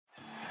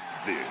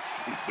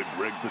This is the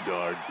Greg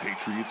Bedard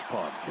Patriots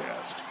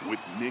Podcast with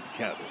Nick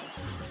Cavins.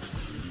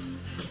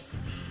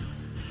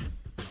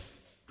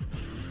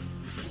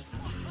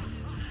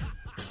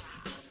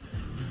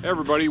 Hey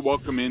everybody,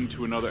 welcome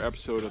into another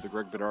episode of the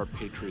Greg Bedard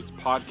Patriots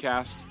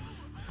Podcast,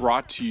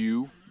 brought to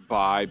you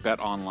by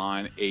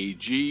BetOnline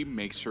AG.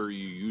 Make sure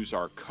you use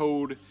our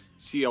code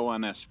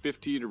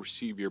CLNS50 to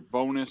receive your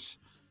bonus,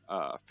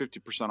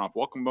 50% off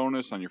welcome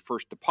bonus on your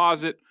first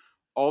deposit,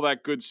 all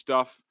that good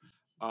stuff.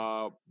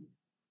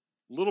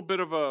 Little bit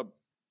of a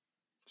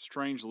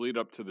strange lead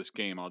up to this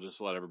game. I'll just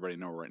let everybody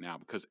know right now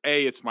because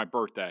A, it's my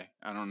birthday.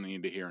 I don't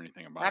need to hear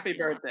anything about Happy it.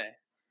 birthday.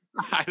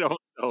 I don't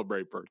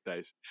celebrate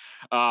birthdays.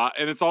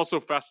 And it's also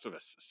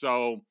Festivus.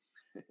 So,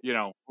 you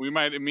know,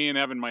 me and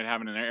Evan might have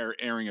an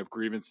airing of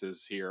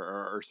grievances here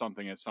or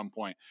something at some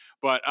point.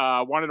 But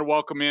wanted to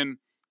welcome in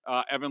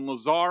Evan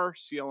Lazar,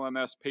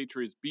 CLNS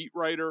Patriots beat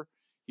writer.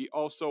 He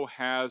also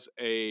has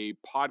a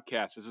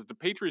podcast. Is it the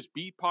Patriots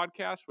Beat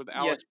podcast with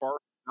Alex Barr?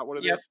 Is that what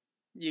it is?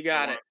 You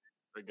got it.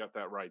 I got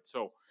that right.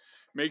 So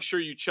make sure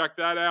you check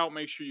that out.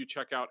 Make sure you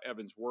check out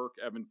Evan's work.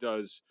 Evan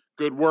does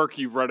good work.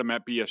 You've read him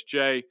at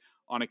BSJ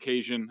on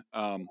occasion.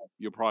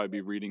 You'll probably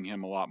be reading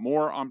him a lot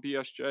more on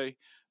BSJ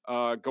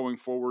going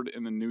forward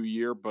in the new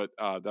year, but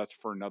that's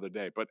for another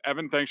day. But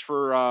Evan, thanks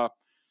for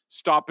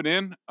stopping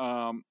in.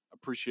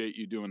 Appreciate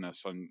you doing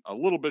this on a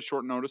little bit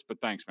short notice,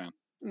 but thanks, man.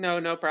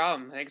 No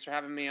problem. Thanks for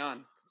having me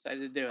on.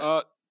 Excited to do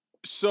it.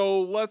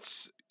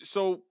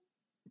 So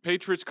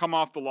Patriots come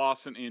off the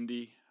loss in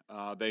Indy.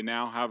 They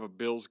now have a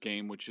Bills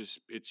game,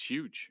 it's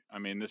huge. I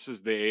mean, this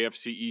is the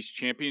AFC East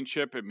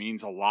Championship. It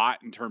means a lot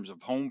in terms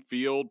of home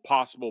field,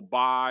 possible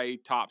bye,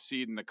 top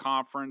seed in the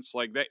conference.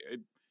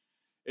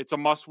 It's a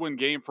must-win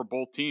game for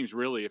both teams,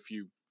 really. If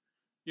you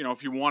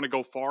want to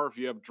go far, if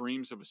you have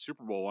dreams of a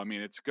Super Bowl, I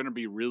mean, it's going to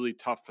be really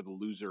tough for the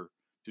loser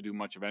to do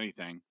much of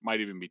anything.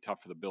 Might even be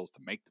tough for the Bills to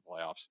make the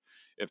playoffs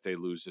if they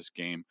lose this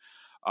game.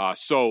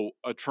 So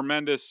a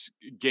tremendous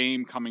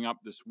game coming up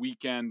this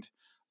weekend.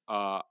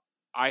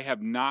 I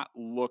have not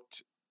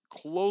looked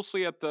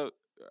closely at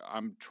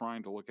I'm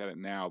trying to look at it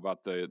now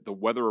about the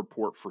weather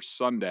report for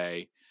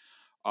Sunday.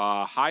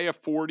 High of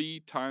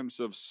 40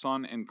 times of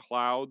sun and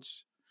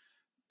clouds.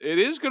 It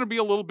is going to be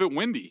a little bit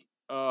windy.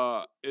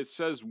 It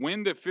says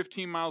wind at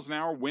 15 miles an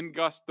hour, wind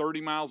gust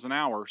 30 miles an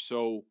hour.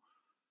 So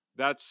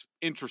that's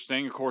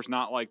interesting. Of course,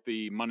 not like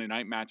the Monday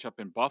night matchup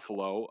in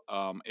Buffalo.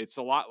 It's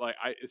a lot like,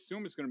 I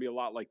assume it's going to be a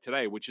lot like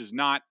today, which is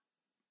not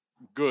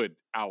good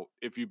out.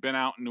 If you've been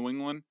out in New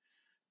England,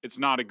 it's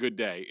not a good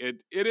day.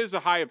 It is a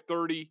high of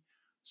 30,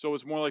 so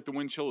it's more like the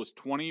wind chill is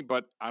 20,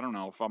 but I don't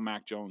know. If I'm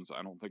Mac Jones,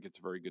 I don't think it's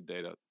a very good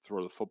day to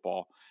throw the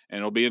football, and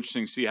it'll be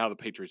interesting to see how the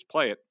Patriots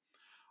play it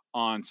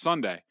on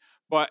Sunday.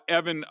 But,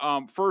 Evan,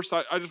 first,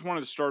 I just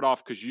wanted to start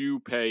off because you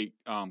pay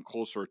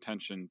closer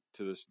attention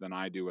to this than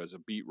I do as a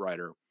beat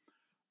writer.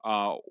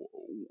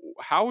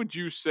 How would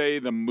you say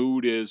the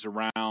mood is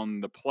around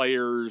the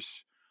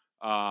players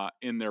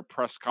in their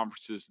press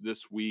conferences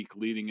this week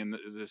leading in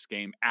this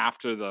game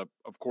after the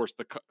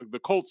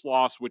Colts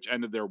loss, which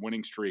ended their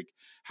winning streak?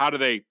 How do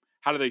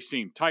they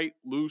seem? Tight,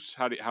 loose?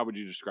 How would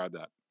you describe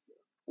that?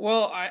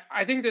 Well,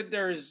 I think that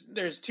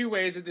there's two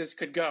ways that this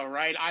could go,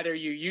 right? Either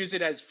you use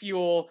it as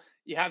fuel,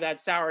 you have that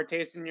sour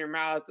taste in your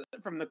mouth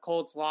from the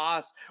Colts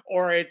loss,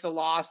 or it's a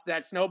loss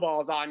that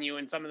snowballs on you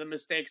and some of the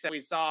mistakes that we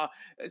saw,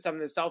 some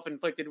of the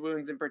self-inflicted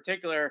wounds in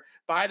particular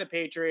by the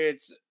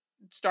Patriots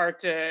start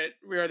to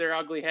rear their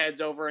ugly heads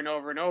over and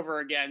over and over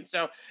again.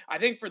 So I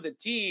think for the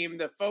team,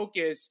 the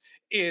focus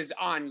is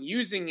on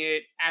using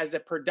it as a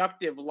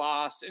productive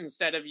loss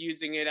instead of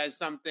using it as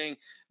something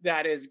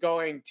that is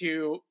going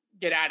to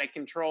get out of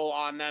control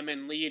on them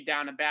and lead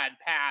down a bad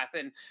path.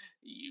 And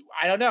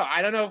I don't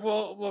know if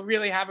we'll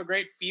really have a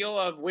great feel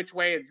of which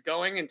way it's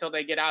going until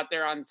they get out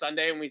there on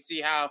Sunday and we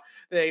see how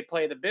they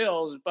play the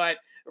Bills. But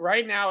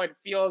right now it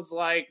feels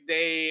like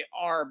they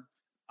are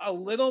a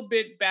little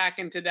bit back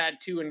into that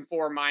 2-4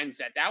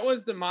 mindset. That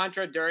was the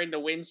mantra during the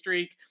win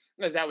streak,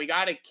 is that we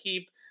got to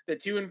keep the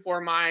 2-4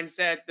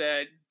 mindset,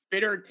 the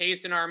bitter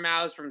taste in our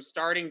mouths from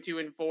starting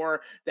 2-4.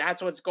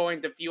 That's what's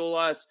going to fuel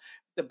us.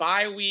 The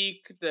bye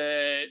week,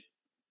 the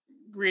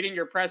reading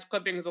your press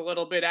clippings a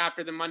little bit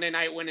after the Monday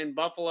night win in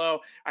Buffalo,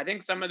 I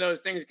think some of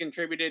those things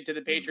contributed to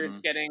the Patriots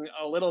getting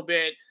a little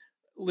bit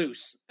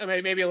loose,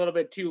 maybe a little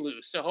bit too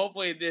loose. So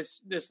hopefully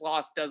this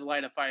loss does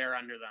light a fire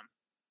under them.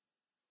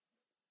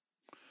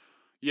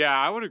 Yeah,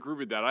 I would agree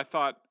with that. I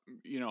thought,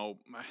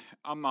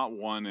 I'm not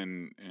one,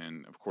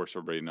 and of course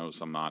everybody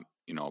knows I'm not,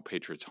 a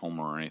Patriots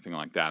homer or anything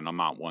like that, and I'm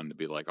not one to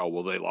be like, oh,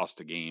 well, they lost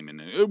a game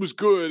and it was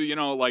good,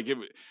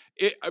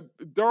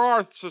 there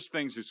are such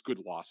things as good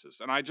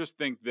losses, and I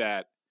think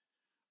that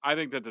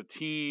the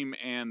team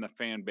and the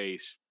fan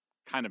base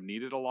kind of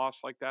needed a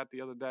loss like that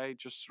the other day,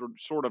 just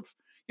sort of,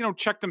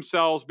 check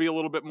themselves, be a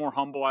little bit more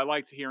humble. I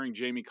liked hearing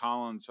Jamie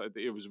Collins.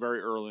 It was very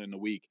early in the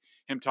week,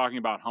 him talking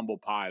about humble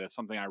pie. That's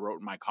something I wrote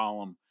in my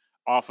column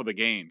off of the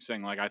game,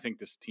 saying, like, I think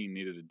this team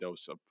needed a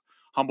dose of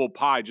humble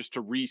pie just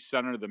to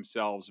recenter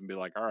themselves and be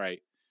like, all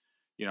right,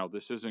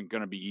 this isn't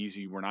going to be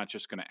easy. We're not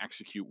just going to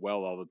execute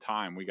well all the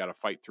time. We got to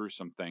fight through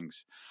some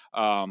things.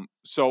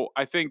 So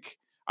I think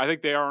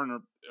they are in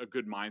a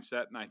good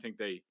mindset, and I think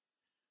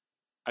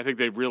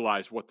they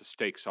realize what the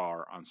stakes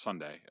are on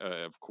Sunday.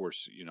 Of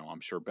course,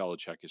 I'm sure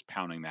Belichick is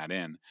pounding that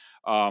in.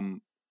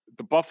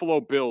 The Buffalo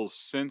Bills,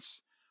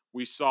 since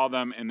we saw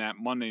them in that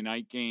Monday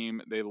night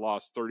game, they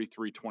lost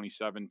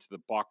 33-27 to the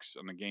Bucks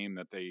in a game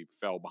that they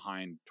fell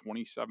behind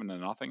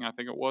 27-0, I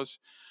think it was,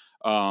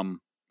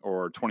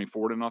 or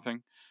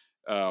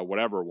 24-0,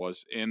 whatever it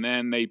was. And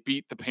then they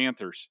beat the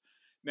Panthers.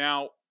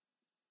 Now,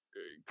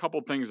 a couple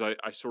things I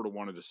sort of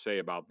wanted to say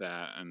about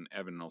that, and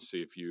Evan, I'll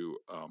see if you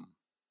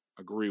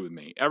agree with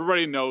me.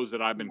 Everybody knows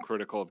that I've been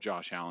critical of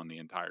Josh Allen the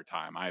entire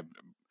time.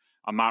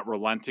 I'm not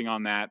relenting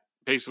on that.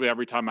 Basically,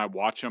 every time I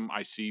watch him,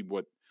 I see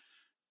what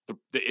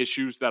the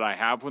issues that I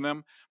have with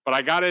him. But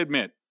I got to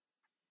admit,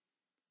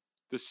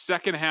 the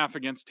second half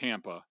against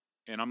Tampa,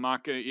 and I'm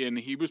not going to, and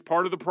he was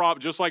part of the problem,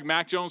 just like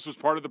Mac Jones was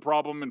part of the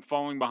problem in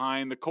falling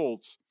behind the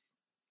Colts.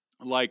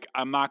 Like,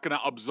 I'm not going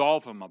to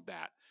absolve him of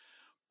that.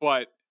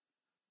 But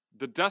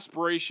the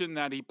desperation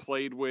that he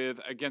played with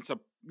against a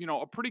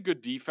pretty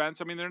good defense.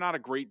 I mean, they're not a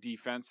great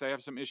defense. They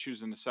have some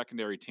issues in the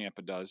secondary,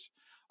 Tampa does.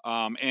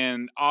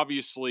 And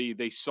obviously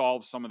they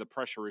solved some of the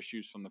pressure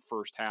issues from the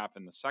first half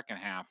and the second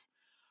half.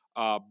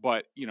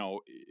 But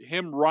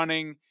him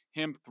running,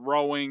 him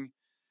throwing,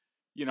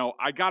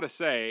 I got to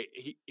say,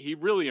 he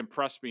really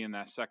impressed me in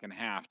that second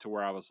half, to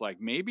where I was like,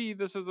 maybe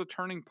this is a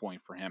turning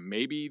point for him.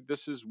 Maybe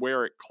this is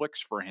where it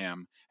clicks for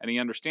him and he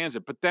understands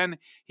it. But then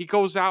he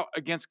goes out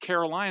against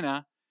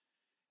Carolina,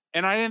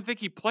 and I didn't think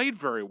he played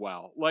very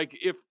well. Like,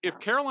 if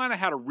Carolina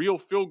had a real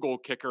field goal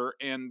kicker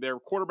and their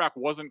quarterback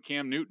wasn't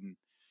Cam Newton,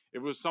 it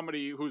was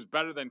somebody who's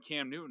better than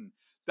Cam Newton.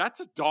 That's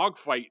a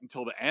dogfight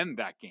until the end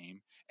that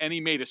game. And he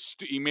made a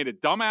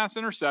dumbass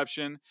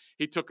interception.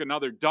 He took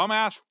another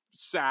dumbass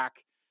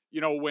sack,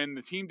 when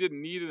the team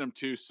didn't need him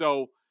to.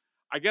 So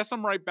I guess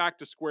I'm right back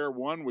to square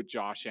one with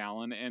Josh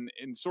Allen.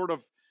 And sort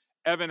of,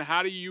 Evan,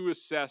 how do you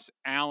assess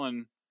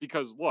Allen?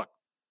 Because look,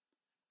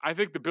 I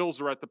think the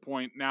Bills are at the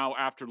point now,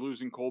 after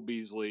losing Cole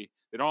Beasley.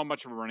 They don't have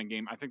much of a running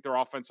game. I think their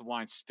offensive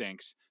line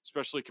stinks,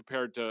 especially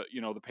compared to,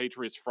 the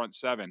Patriots front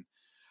seven.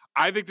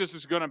 I think this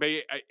is going to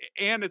be,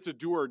 and it's a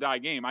do or die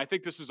game. I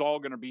think this is all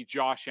going to be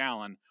Josh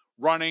Allen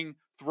running,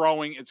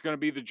 throwing. It's going to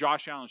be the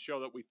Josh Allen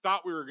show that we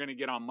thought we were going to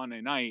get on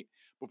Monday night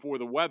before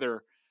the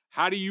weather.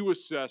 How do you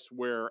assess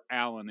where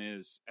Allen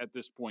is at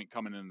this point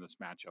coming into this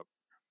matchup?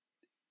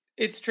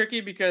 It's tricky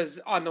because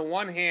on the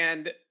one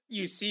hand,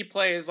 you see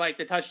plays like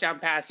the touchdown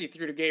pass he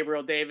threw to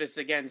Gabriel Davis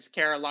against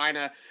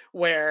Carolina,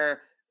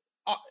 where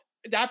uh,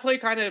 that play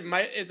kind of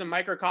is a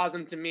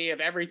microcosm to me of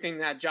everything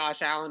that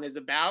Josh Allen is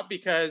about,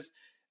 because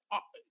uh,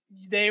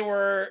 they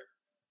were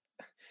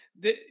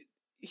the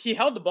he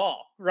held the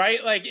ball,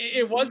 right? Like,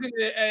 it wasn't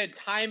a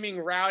timing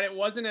route. It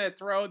wasn't a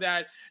throw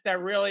that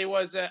really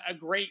was a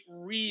great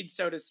read,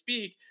 so to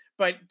speak.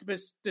 But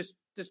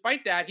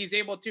despite that, he's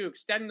able to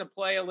extend the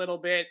play a little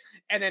bit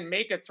and then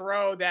make a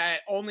throw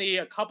that only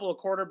a couple of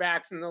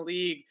quarterbacks in the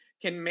league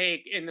can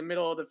make in the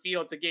middle of the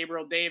field to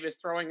Gabriel Davis,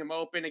 throwing him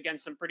open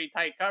against some pretty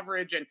tight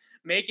coverage and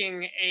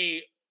making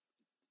a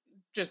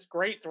just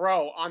great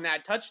throw on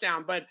that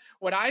touchdown. But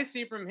what I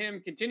see from him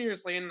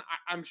continuously, and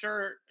I'm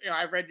sure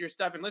I've read your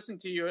stuff and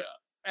listened to you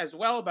as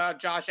well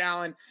about Josh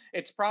Allen,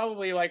 it's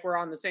probably like we're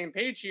on the same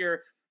page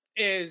here,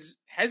 is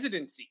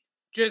hesitancy.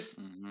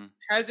 Just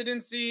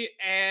hesitancy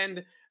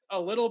and a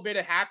little bit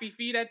of happy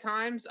feet at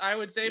times, I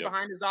would say,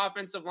 behind his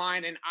offensive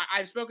line. And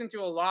I've spoken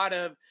to a lot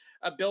of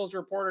Bills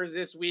reporters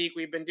this week.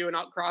 We've been doing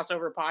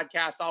crossover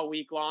podcasts all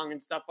week long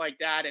and stuff like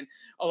that. And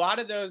a lot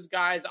of those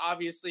guys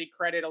obviously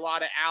credit a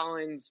lot of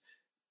Allen's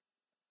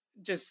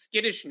just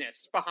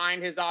skittishness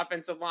behind his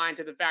offensive line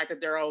to the fact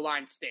that their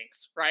O-line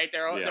stinks, right?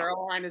 Their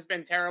O-line has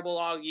been terrible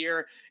all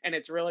year, and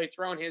it's really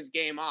thrown his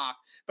game off.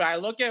 But I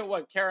look at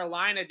what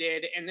Carolina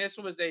did, and this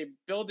was a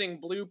building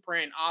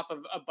blueprint off of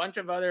a bunch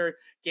of other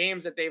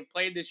games that they've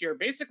played this year,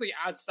 basically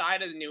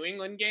outside of the New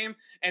England game,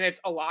 and it's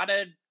a lot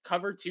of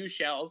cover two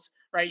shells,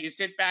 right? You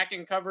sit back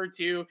and cover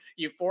two,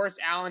 you force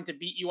Allen to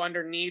beat you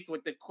underneath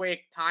with the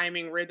quick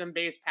timing,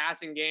 rhythm-based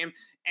passing game,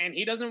 and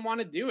he doesn't want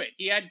to do it.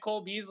 He had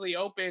Cole Beasley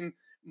open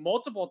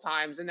multiple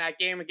times in that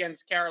game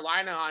against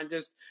Carolina on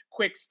just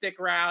quick stick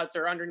routes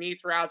or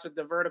underneath routes with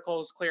the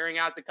verticals clearing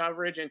out the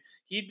coverage. And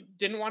he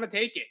didn't want to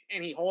take it.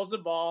 And he holds the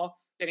ball,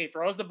 then he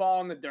throws the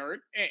ball in the dirt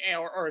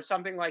or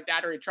something like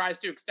that, or he tries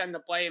to extend the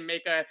play and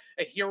make a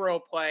hero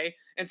play.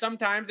 And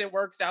sometimes it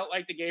works out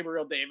like the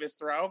Gabriel Davis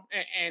throw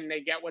and they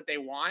get what they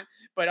want.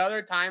 But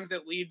other times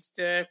it leads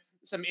to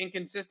some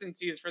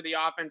inconsistencies for the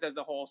offense as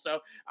a whole. So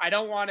I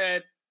don't want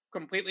to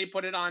completely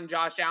put it on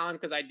Josh Allen,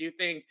 because I do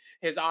think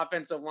his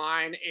offensive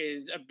line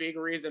is a big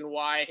reason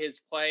why his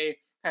play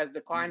has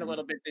declined a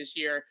little bit this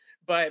year.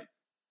 But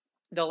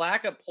the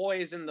lack of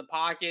poise in the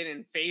pocket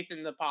and faith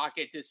in the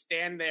pocket to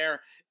stand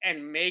there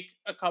and make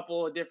a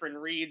couple of different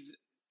reads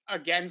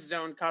against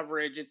zone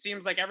coverage. It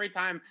seems like every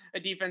time a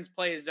defense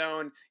plays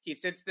zone, he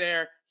sits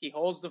there, he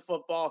holds the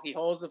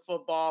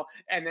football,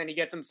 and then he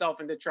gets himself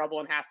into trouble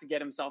and has to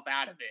get himself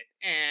out of it.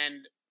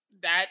 And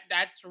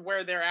that's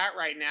where they're at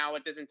right now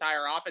with this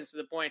entire offense, to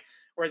the point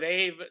where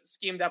they've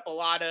schemed up a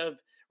lot of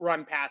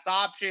run pass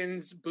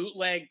options,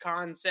 bootleg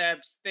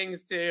concepts,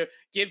 things to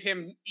give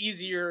him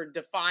easier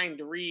defined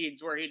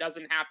reads where he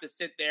doesn't have to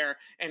sit there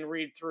and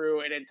read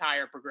through an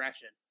entire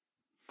progression.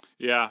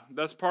 Yeah,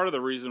 that's part of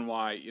the reason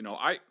why,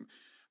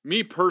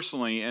 me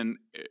personally, and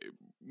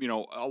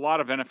a lot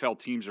of NFL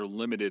teams are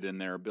limited in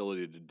their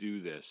ability to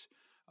do this.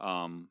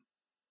 Um,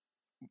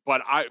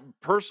 but I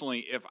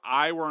personally, if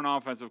I were an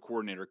offensive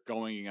coordinator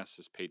going against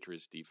this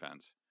Patriots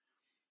defense,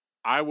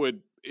 I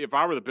would, if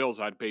I were the Bills,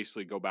 I'd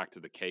basically go back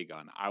to the K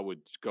gun. I would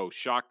go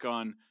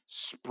shotgun,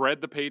 spread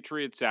the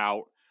Patriots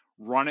out,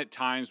 run at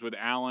times with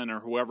Allen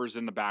or whoever's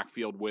in the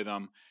backfield with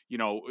them.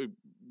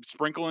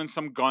 Sprinkle in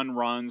some gun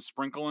runs,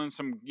 sprinkle in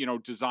some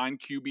design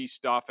QB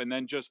stuff, and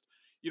then just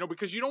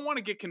because you don't want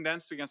to get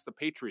condensed against the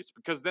Patriots,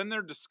 because then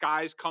their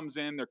disguise comes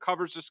in, their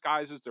covers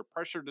disguises, their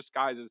pressure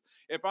disguises.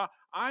 If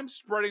I'm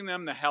spreading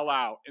them the hell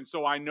out, and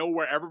so I know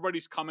where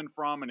everybody's coming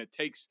from, and it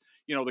takes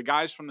the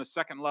guys from the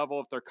second level,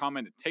 if they're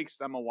coming, it takes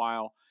them a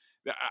while.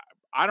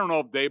 I don't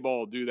know if Daboll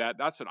will do that.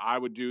 That's what I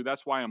would do.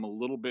 That's why I'm a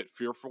little bit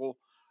fearful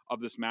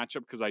of this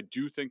matchup, because I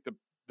do think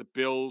the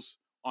Bills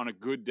on a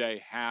good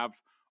day have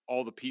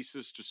all the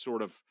pieces to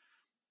sort of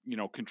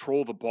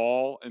control the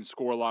ball and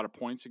score a lot of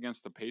points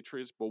against the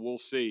Patriots. But we'll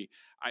see.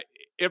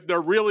 If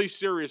they're really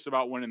serious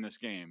about winning this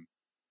game,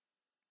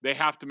 they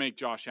have to make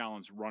Josh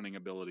Allen's running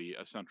ability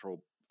a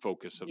central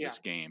focus of Yeah. this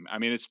game. I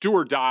mean, it's do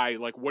or die.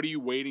 Like, what are you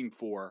waiting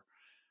for?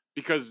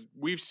 Because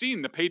we've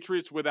seen the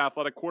Patriots with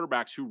athletic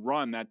quarterbacks who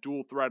run that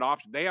dual threat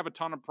option. They have a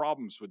ton of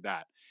problems with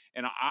that.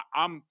 And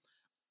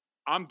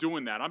I'm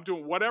doing that. I'm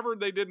doing whatever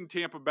they did in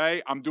Tampa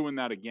Bay. I'm doing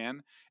that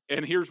again.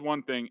 And here's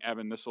one thing,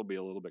 Evan, this will be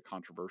a little bit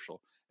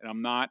controversial. And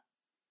I'm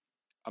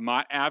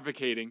not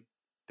advocating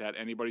that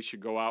anybody should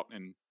go out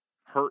and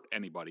hurt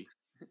anybody.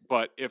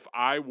 But if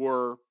I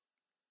were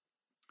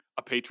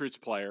a Patriots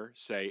player,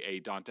 say a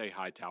Dante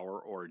Hightower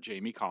or a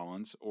Jamie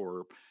Collins,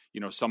 or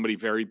somebody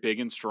very big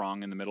and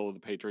strong in the middle of the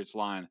Patriots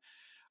line,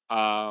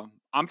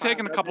 I'm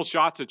taking a couple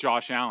shots at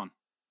Josh Allen.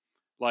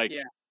 Like,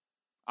 Yeah.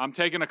 I'm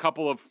taking a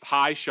couple of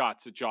high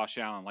shots at Josh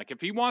Allen. Like,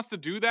 if he wants to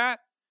do that,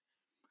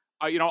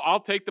 I'll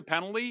take the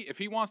penalty. If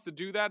he wants to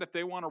do that, if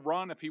they want to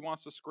run, if he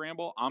wants to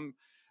scramble,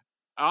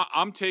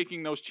 I'm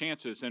taking those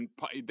chances, and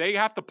they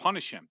have to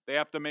punish him. They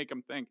have to make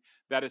him think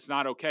that it's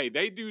not okay.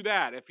 They do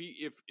that if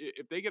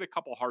they get a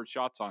couple hard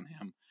shots on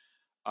him,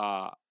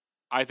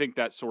 I think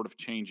that sort of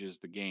changes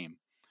the game.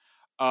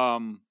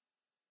 I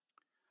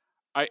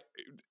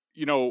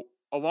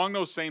along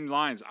those same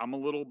lines, I'm a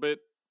little bit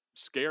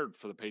scared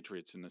for the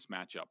Patriots in this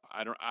matchup.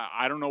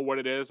 I don't know what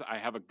it is. I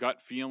have a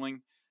gut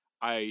feeling.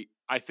 I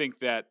think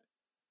that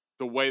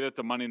the way that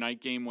the Monday night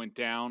game went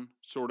down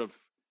sort of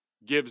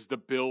gives the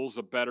Bills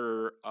a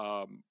better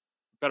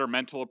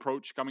mental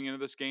approach coming into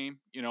this game.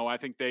 I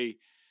think they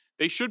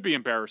should be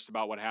embarrassed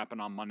about what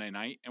happened on Monday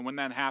night, and when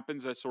that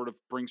happens, that sort of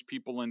brings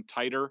people in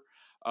tighter.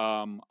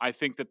 I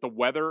think that the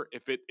weather,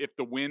 if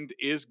the wind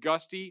is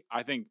gusty,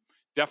 I think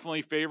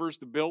definitely favors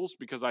the Bills,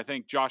 because I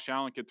think Josh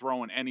Allen could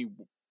throw in any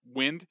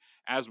wind,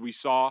 as we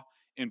saw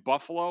in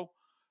Buffalo.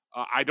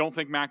 I don't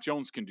think Mac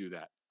Jones can do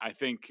that. I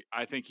think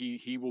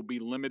he will be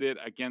limited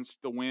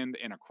against the wind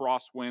and a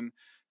crosswind,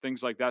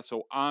 things like that.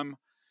 So I'm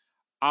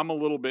a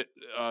little bit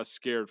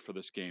scared for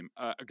this game.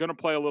 I'm going to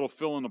play a little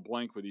fill in the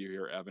blank with you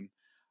here, Evan.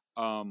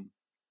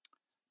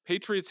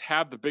 Patriots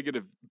have the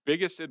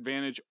biggest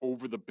advantage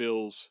over the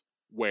Bills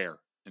where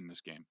in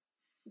this game?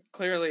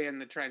 Clearly in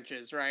the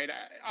trenches, right?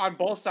 On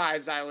both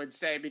sides, I would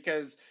say,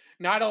 because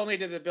not only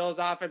did the Bills'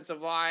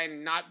 offensive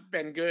line not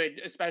been good,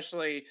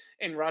 especially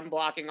in run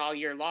blocking all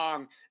year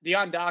long,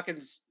 Deion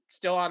Dawkins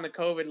still on the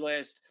COVID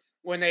list.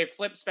 When they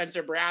flipped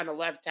Spencer Brown to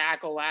left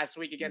tackle last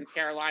week against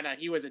Carolina,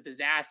 he was a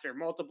disaster.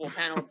 Multiple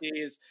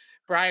penalties.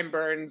 Brian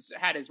Burns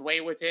had his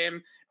way with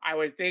him. I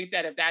would think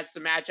that if that's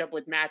the matchup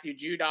with Matthew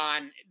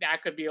Judon,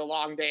 that could be a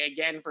long day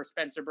again for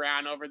Spencer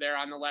Brown over there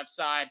on the left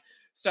side.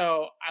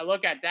 So I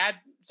look at that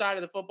side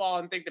of the football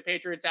and think the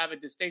Patriots have a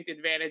distinct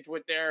advantage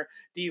with their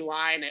D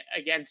line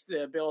against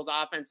the Bills'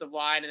 offensive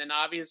line. And then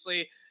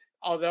obviously,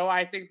 although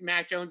I think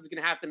Mac Jones is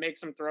going to have to make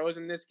some throws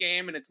in this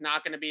game, and it's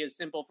not going to be as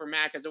simple for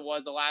Mac as it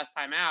was the last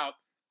time out,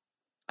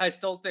 I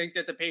still think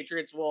that the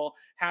Patriots will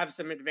have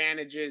some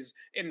advantages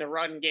in the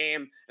run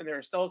game, and there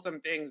are still some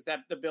things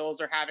that the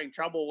Bills are having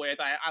trouble with.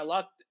 I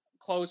looked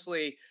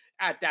closely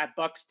at that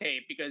Bucks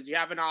tape, because you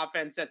have an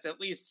offense that's at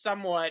least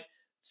somewhat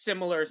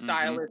similar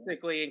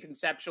stylistically and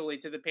conceptually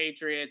to the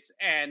Patriots,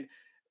 and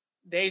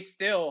they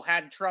still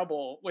had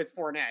trouble with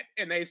Fournette,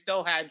 and they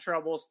still had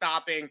trouble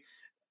stopping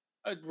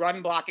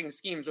run blocking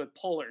schemes with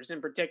pullers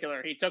in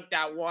particular. He took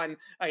that one.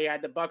 He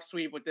had the buck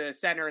sweep with the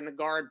center and the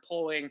guard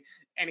pulling,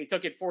 and he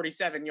took it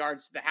 47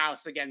 yards to the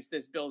house against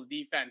this Bills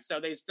defense. So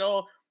they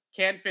still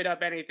can't fit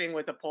up anything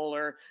with a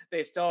puller.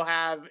 They still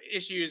have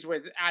issues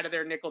with out of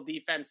their nickel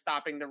defense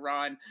stopping the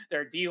run.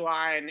 Their D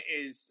line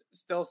is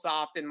still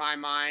soft in my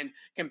mind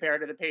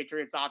compared to the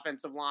Patriots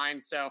offensive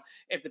line. So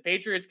if the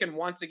Patriots can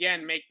once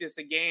again make this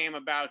a game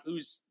about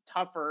who's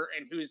tougher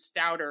and who's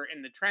stouter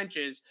in the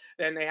trenches,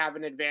 then they have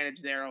an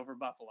advantage there over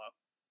Buffalo.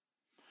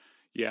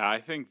 Yeah,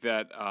 I think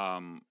that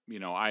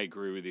I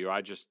agree with you.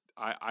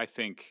 I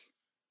think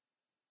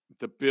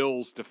the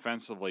Bills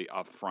defensively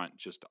up front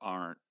just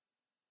aren't.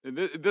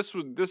 This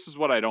is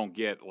what I don't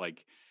get.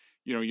 Like,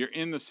 you're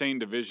in the same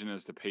division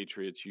as the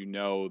Patriots. You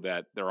know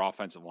that their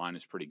offensive line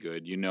is pretty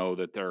good. You know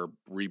that they're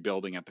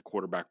rebuilding at the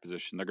quarterback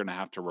position. They're going to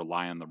have to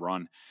rely on the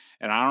run,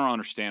 and I don't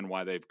understand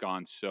why they've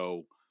gone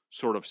so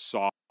sort of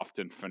soft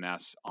and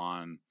finesse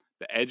on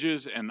the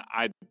edges. And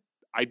I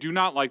do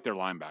not like their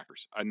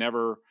linebackers. I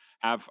never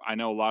have. I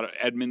know a lot of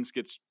Edmonds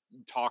gets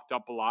talked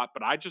up a lot,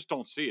 but I just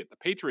don't see it. The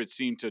Patriots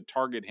seem to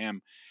target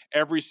him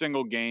every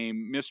single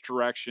game,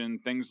 misdirection,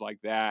 things like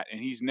that,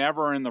 and he's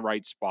never in the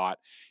right spot.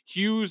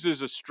 Hughes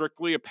is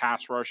strictly a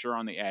pass rusher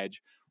on the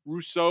edge.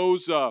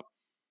 Rousseau's he's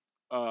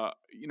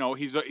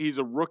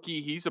a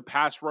rookie. He's a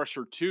pass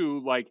rusher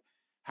too. Like,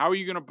 how are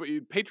you going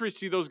to Patriots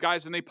see those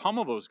guys and they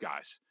pummel those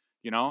guys?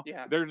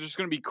 Yeah. They're just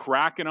going to be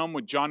cracking them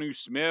with Jonnu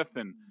Smith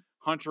and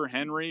Hunter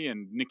Henry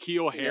and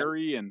N'Keal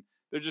Harry, and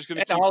they're just going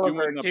to And keep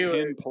Oliver doing the too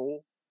pin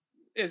pull.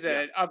 is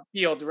Yeah. a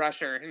upfield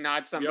rusher,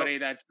 not Yep. somebody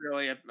that's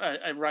really a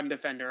run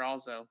defender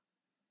also.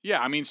 Yeah,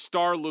 I mean,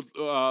 Star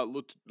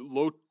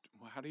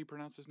how do you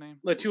pronounce his name?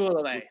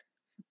 Latulele.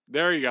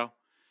 There you go.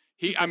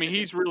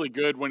 He's really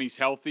good when he's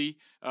healthy,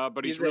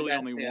 but he's He's the really best,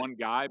 only yeah. one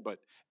guy. But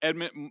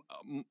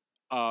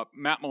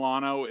Matt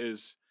Milano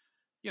is,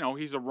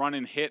 he's a run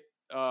and hit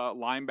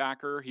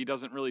linebacker. He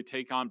doesn't really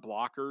take on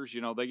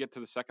blockers. They get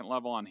to the second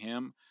level on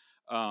him.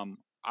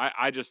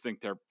 I just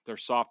think they're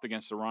soft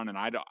against the run, and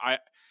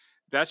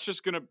that's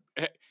just gonna.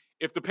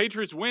 If the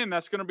Patriots win,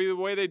 that's going to be the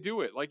way they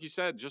do it. Like you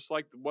said, just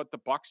like what the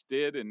Bucs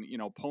did, and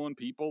pulling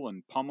people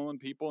and pummeling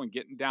people and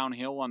getting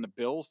downhill on the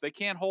Bills. They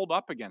can't hold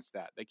up against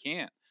that. They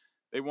can't.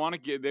 They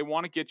want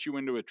to get you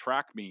into a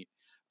track meet,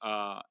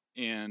 and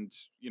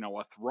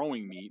a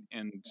throwing meet,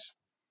 and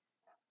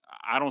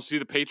I don't see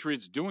the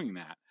Patriots doing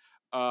that.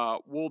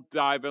 We'll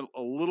dive a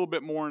little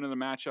bit more into the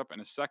matchup in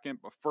a second,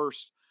 but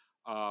first,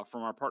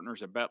 from our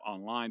partners at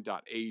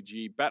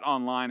betonline.ag.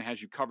 BetOnline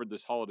has you covered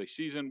this holiday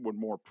season with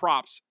more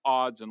props,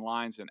 odds, and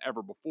lines than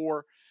ever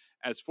before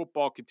as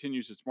football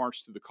continues its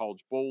march through the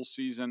college bowl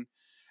season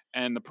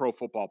and the pro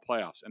football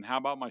playoffs. And how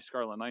about my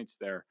Scarlet Knights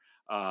there,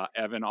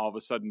 Evan, all of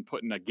a sudden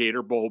putting a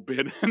Gator Bowl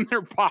bid in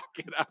their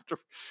pocket after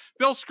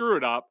they'll screw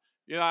it up.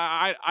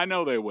 I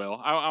know they will.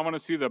 I want to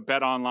see the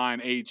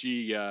BetOnline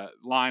AG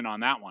line on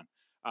that one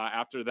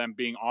after them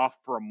being off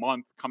for a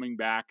month, coming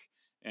back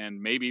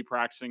and maybe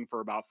practicing for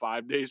about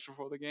 5 days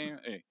before the game.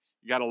 Hey,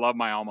 you got to love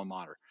my alma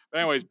mater. But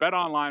anyways,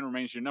 BetOnline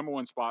remains your number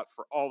one spot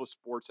for all the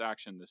sports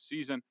action this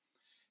season.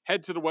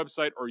 Head to the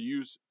website or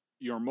use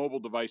your mobile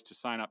device to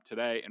sign up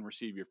today and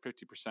receive your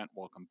 50%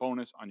 welcome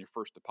bonus on your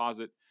first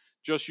deposit.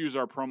 Just use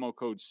our promo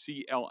code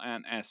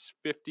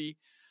CLNS50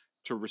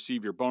 to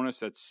receive your bonus.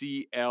 That's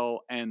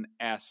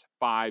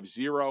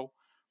CLNS50.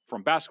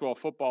 From basketball,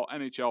 football,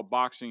 NHL,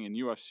 boxing, and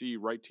UFC,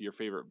 right to your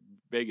favorite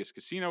Vegas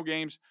casino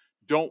games.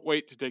 Don't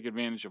wait to take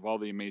advantage of all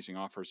the amazing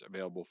offers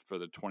available for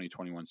the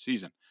 2021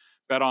 season.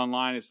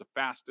 BetOnline is the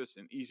fastest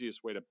and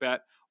easiest way to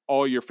bet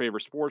all your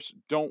favorite sports.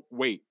 Don't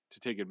wait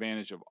to take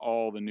advantage of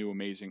all the new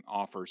amazing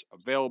offers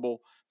available.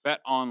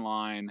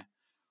 BetOnline,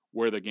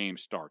 where the game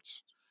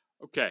starts.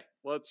 Okay,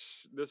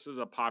 this is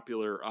a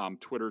popular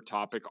Twitter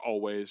topic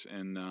always,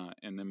 and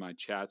in my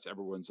chats,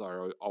 everyone's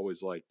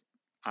always like,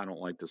 I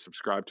don't like to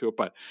subscribe to it,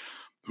 but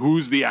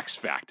who's the X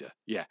factor?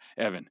 Yeah,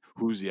 Evan,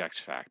 who's the X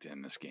factor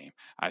in this game?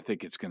 I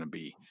think it's gonna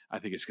be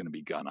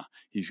Gunna.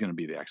 He's gonna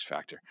be the X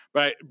factor.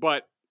 But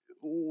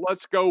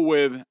let's go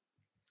with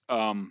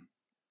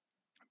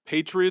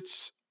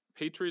Patriots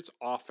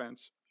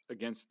offense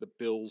against the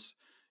Bills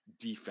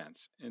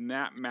defense. In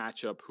that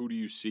matchup, who do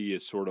you see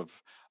as sort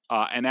of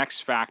an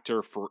X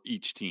factor for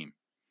each team?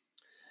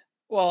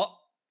 Well,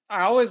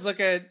 I always look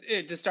at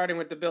it just starting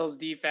with the Bills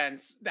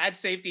defense. That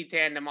safety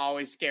tandem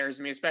always scares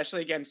me,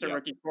 especially against a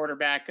rookie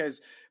quarterback, because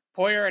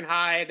Poyer and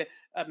Hyde,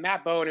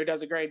 Matt Bowen, who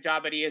does a great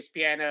job at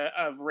ESPN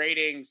of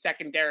rating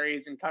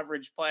secondaries and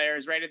coverage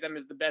players, rated them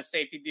as the best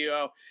safety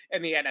duo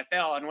in the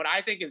NFL. And what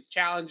I think is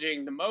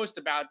challenging the most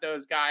about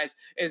those guys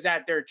is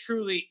that they're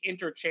truly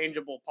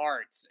interchangeable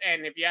parts.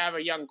 And if you have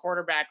a young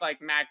quarterback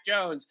like Mac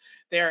Jones,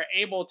 they're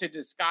able to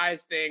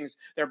disguise things.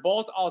 They're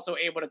both also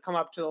able to come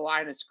up to the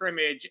line of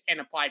scrimmage and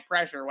apply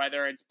pressure,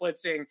 whether it's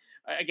blitzing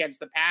against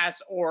the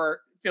pass or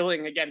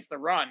filling against the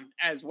run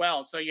as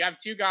well. So you have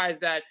two guys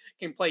that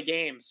can play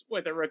games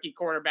with a rookie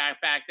quarterback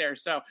back there.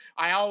 So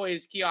I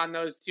always key on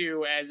those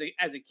two as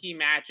a key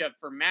matchup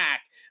for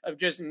Mac, of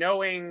just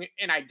knowing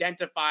and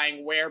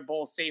identifying where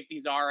both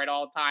safeties are at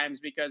all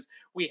times, because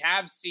we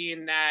have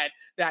seen that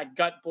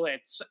gut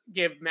blitz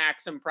give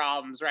Mac some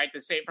problems, right?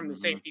 From the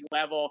safety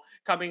level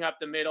coming up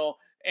the middle.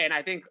 And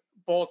I think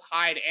both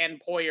Hyde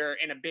and Poyer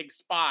in a big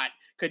spot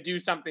could do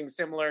something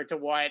similar to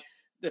what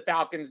the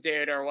Falcons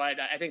did, or what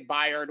I think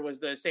Byard was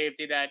the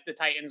safety that the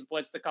Titans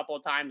blitzed a couple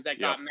of times that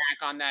got Mac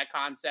on that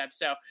concept.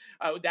 So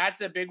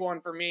that's a big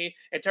one for me.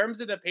 In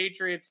terms of the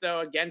Patriots, though,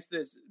 against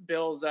this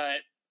Bills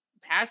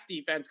pass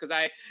defense, because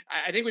I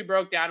think we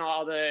broke down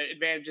all the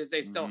advantages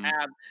they still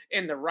have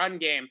in the run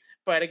game.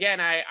 But again,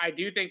 I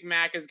do think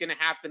Mac is going to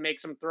have to make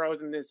some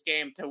throws in this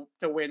game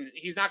to win.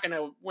 He's not going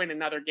to win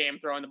another game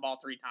throwing the ball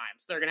 3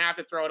 times. They're going to have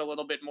to throw it a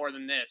little bit more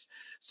than this.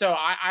 So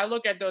I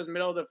look at those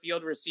middle of the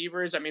field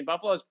receivers. I mean,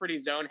 Buffalo's pretty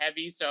zone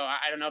heavy, so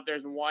I don't know if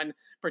there's one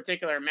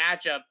particular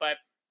matchup, but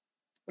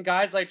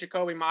guys like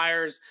Jacoby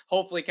Myers,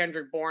 hopefully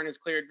Kendrick Bourne is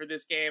cleared for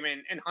this game,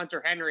 and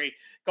Hunter Henry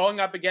going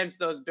up against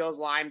those Bills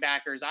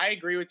linebackers. I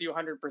agree with you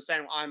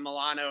 100% on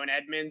Milano and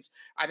Edmonds.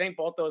 I think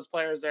both those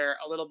players are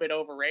a little bit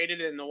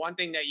overrated. And the one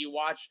thing that you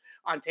watch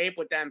on tape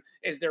with them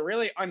is they're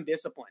really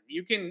undisciplined.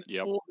 You can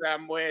fool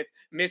them with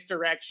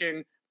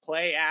misdirection,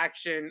 play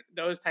action,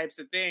 those types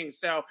of things.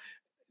 So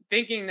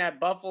thinking that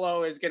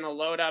Buffalo is going to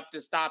load up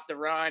to stop the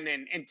run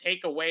and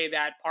take away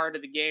that part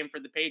of the game for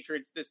the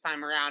Patriots this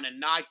time around and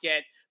not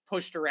get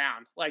pushed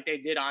around like they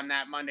did on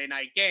that Monday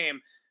night game.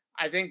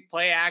 I think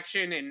play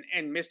action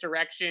and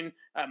misdirection,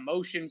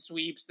 motion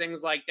sweeps,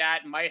 things like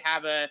that might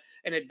have an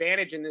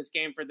advantage in this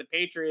game for the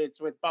Patriots,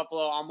 with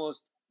Buffalo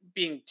almost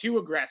being too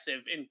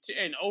aggressive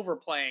and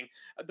overplaying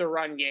the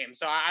run game.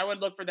 So I would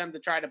look for them to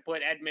try to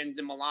put Edmonds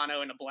and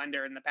Milano in a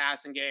blender in the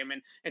passing game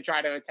and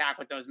try to attack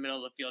with those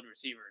middle of the field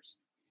receivers.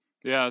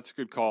 Yeah, that's a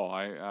good call.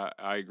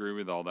 I agree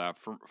with all that.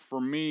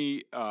 For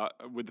me,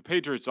 with the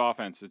Patriots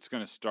offense, it's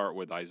going to start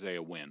with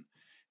Isaiah Wynn.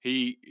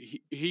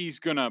 He's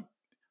going to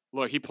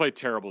look. He played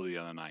terrible the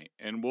other night,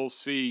 and we'll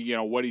see.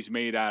 What he's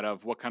made out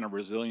of, what kind of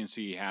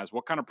resiliency he has,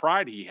 what kind of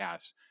pride he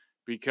has,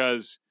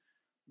 because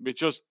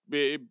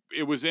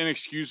it was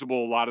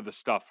inexcusable, a lot of the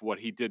stuff what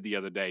he did the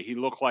other day. He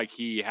looked like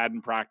he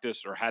hadn't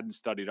practiced or hadn't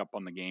studied up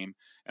on the game,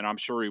 and I'm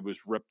sure he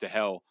was ripped to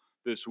hell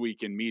this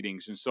week in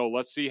meetings. And so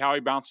let's see how he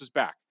bounces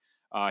back.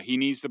 He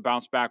needs to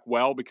bounce back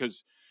well,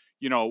 because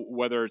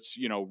whether it's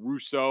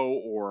Russo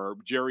or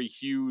Jerry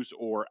Hughes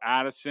or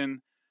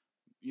Addison,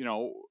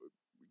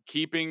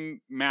 keeping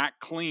Mac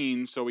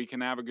clean so he can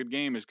have a good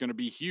game is going to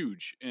be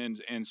huge.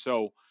 And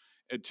so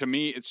to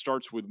me, it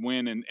starts with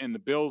Win and the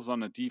Bills on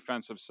the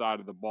defensive side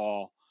of the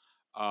ball.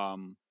 I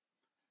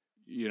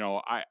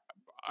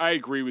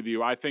agree with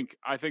you. I think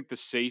the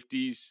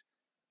safeties,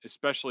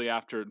 especially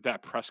after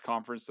that press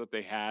conference that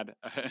they had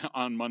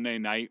on Monday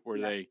night, where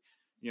they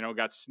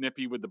got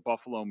snippy with the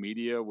Buffalo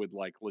media with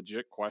like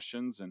legit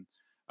questions. And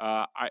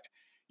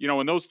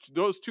and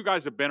those two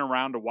guys have been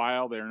around a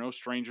while. They're no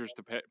strangers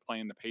to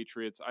playing the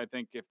Patriots. I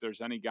think if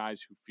there's any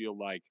guys who feel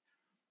like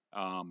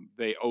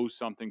they owe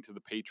something to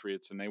the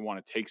Patriots and they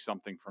want to take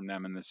something from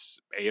them in this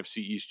AFC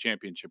East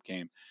Championship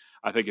game,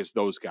 I think it's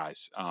those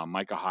guys,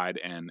 Micah Hyde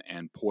and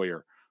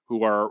Poyer,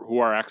 who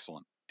are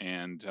excellent.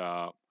 And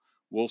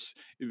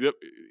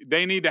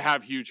they need to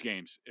have huge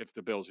games if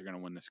the Bills are going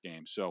to win this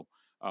game. So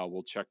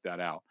we'll check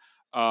that out.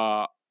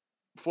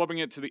 Flipping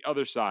it to the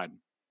other side,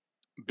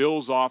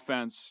 Bills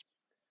offense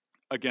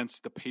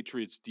against the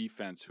Patriots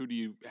defense. Who do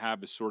you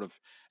have as sort of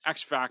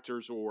X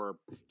factors or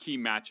key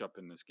matchup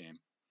in this game?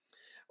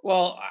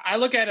 Well, I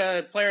look at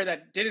a player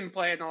that didn't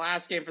play in the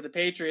last game for the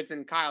Patriots,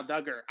 and Kyle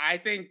Duggar. I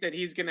think that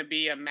he's going to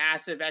be a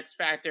massive X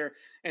factor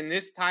in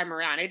this time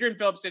around. Adrian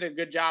Phillips did a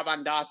good job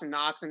on Dawson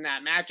Knox in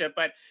that matchup,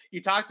 but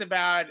you talked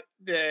about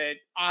the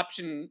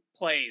option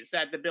plays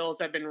that the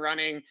Bills have been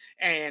running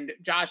and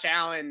Josh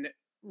Allen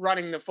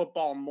running the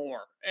football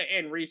more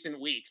in recent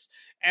weeks.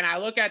 And I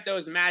look at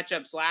those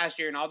matchups last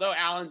year, and although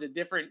Allen's a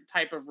different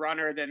type of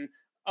runner than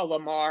a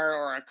Lamar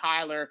or a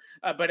Kyler,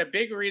 but a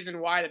big reason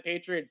why the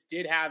Patriots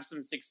did have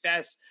some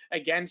success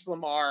against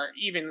Lamar,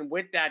 even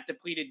with that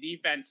depleted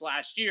defense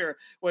last year,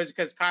 was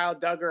because Kyle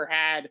Duggar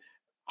had,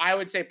 I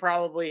would say,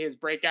 probably his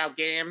breakout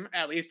game,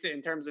 at least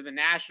in terms of the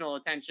national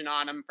attention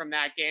on him from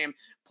that game,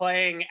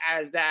 playing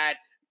as that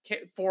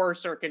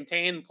force or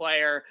contain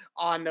player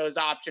on those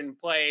option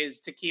plays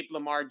to keep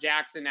Lamar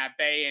Jackson at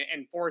bay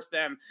and force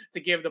them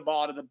to give the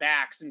ball to the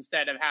backs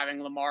instead of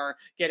having Lamar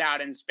get out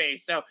in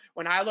space. So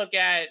when I look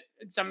at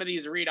some of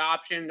these read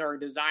option or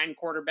design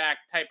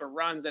quarterback type of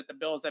runs that the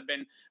Bills have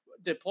been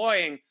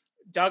deploying,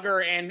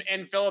 Duggar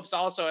and Phillips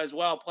also as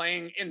well,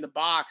 playing in the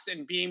box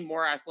and being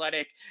more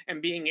athletic and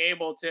being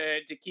able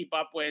to keep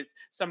up with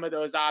some of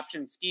those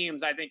option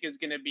schemes, I think is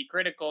going to be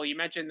critical. You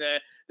mentioned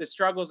the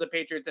struggles the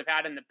Patriots have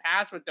had in the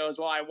past with those.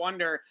 Well, I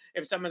wonder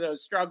if some of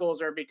those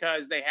struggles are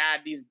because they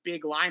had these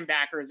big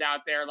linebackers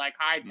out there like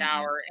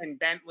Hightower and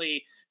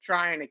Bentley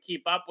trying to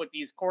keep up with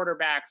these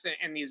quarterbacks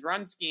and these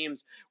run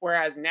schemes,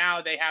 whereas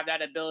now they have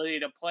that ability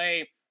to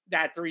play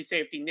that 3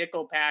 safety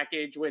nickel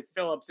package with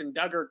Phillips and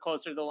Duggar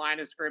closer to the line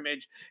of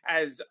scrimmage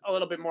as a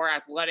little bit more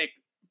athletic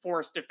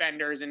force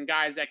defenders and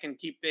guys that can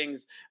keep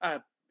things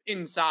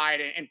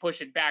inside and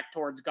push it back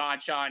towards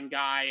Godshaw and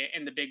Guy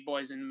and the big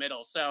boys in the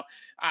middle. So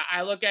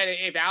I look at it,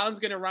 if Allen's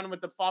going to run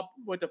with the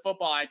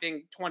football, I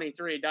think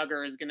 23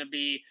 Duggar is going to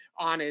be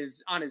on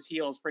his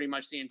heels pretty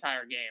much the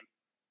entire game.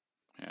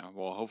 Yeah,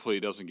 well, hopefully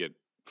he doesn't get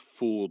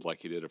fooled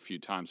like he did a few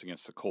times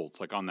against the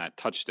Colts. Like on that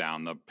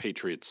touchdown, the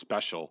Patriots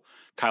special,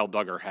 Kyle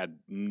Duggar had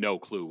no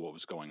clue what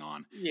was going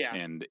on. Yeah.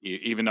 And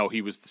even though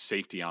he was the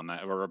safety on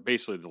that, or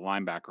basically the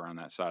linebacker on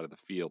that side of the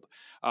field.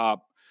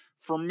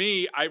 For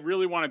me, I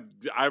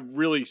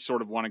really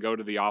sort of want to go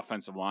to the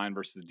offensive line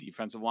versus the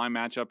defensive line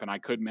matchup. And I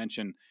could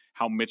mention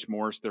how Mitch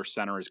Morse, their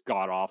center, is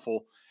god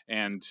awful.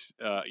 And,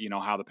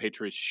 how the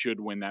Patriots should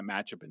win that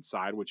matchup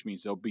inside, which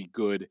means they'll be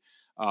good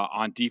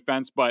on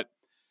defense. But,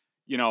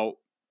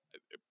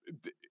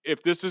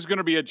 if this is going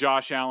to be a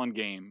Josh Allen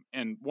game,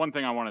 and one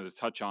thing I wanted to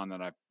touch on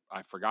that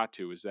I forgot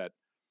to is that,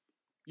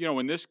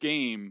 in this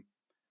game,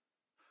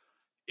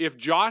 if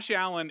Josh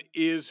Allen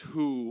is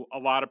who a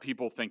lot of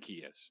people think he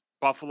is,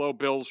 Buffalo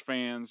Bills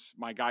fans,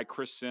 my guy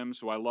Chris Sims,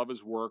 who I love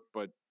his work,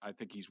 but I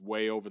think he's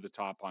way over the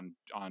top on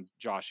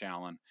Josh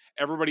Allen.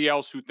 Everybody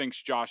else who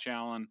thinks Josh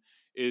Allen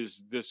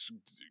is this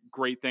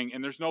great thing,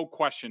 and there's no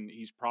question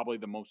he's probably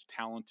the most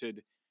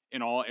talented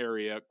in all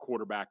area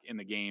quarterback in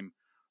the game.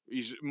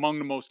 He's among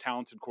the most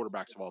talented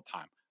quarterbacks of all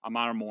time. I'm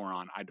not a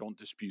moron. I don't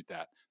dispute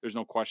that. There's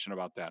no question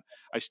about that.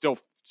 I still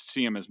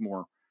see him as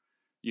more,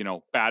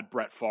 bad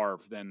Brett Favre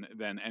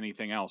than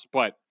anything else.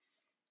 But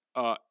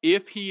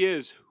if he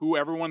is who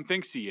everyone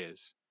thinks he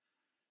is,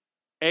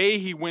 A,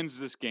 he wins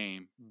this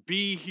game.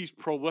 B, he's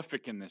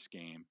prolific in this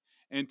game.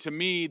 And to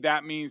me,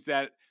 that means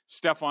that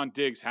Stephon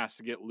Diggs has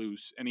to get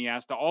loose, and he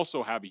has to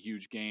also have a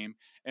huge game.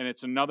 And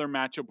it's another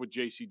matchup with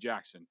J.C.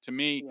 Jackson. To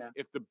me,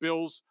 if the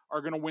Bills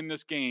are going to win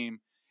this game,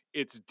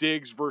 it's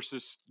Diggs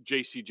versus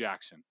J.C.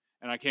 Jackson.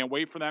 And I can't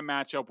wait for that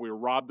matchup. We were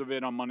robbed of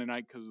it on Monday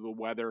night because of the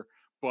weather.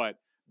 But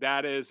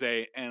that is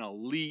an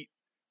elite,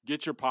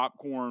 get your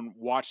popcorn,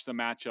 watch the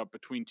matchup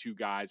between two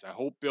guys. I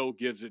hope Bill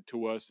gives it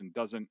to us and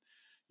doesn't,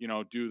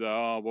 do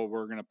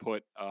we're going to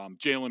put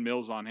Jalen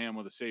Mills on him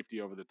with a safety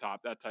over the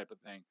top, that type of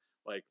thing.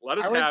 Like, let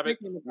us have it.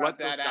 Let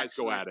those guys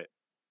go at it.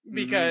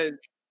 Because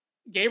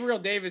Gabriel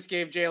Davis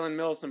gave Jalen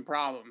Mills some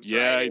problems.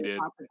 Yeah, right? He did.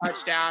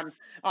 Touchdown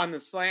on the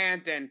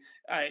slant, and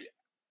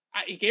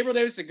Gabriel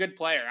Davis is a good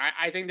player.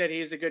 I think that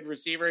he's a good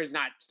receiver. He's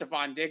not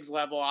Stephon Diggs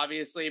level,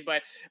 obviously,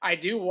 but I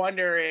do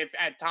wonder if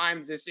at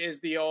times this is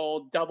the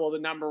old double the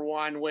number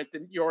one with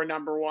your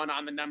number one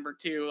on the number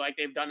two, like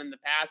they've done in the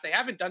past. They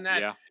haven't done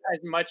that as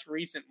much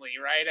recently,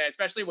 right?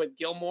 Especially with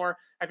Gilmore.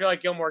 I feel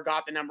like Gilmore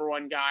got the number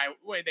one guy.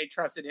 They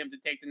trusted him to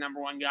take the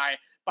number one guy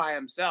by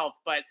himself,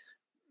 but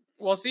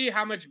we'll see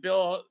how much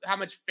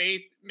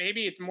faith.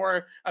 Maybe it's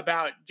more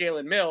about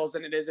Jalen Mills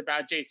than it is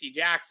about J.C.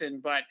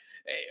 Jackson. But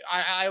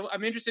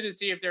I'm interested to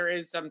see if there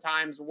is some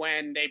times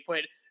when they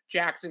put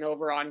Jackson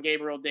over on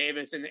Gabriel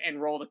Davis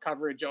and roll the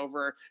coverage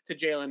over to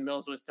Jalen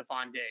Mills with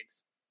Stephon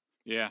Diggs.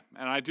 Yeah,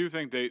 and I do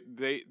think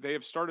they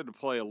have started to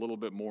play a little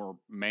bit more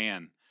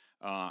man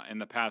in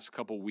the past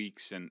couple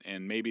weeks,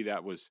 and maybe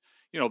that was,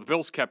 the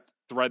Bills kept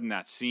threading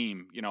that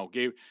seam.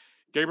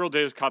 Gabriel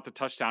Davis caught the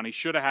touchdown. He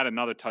should have had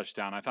another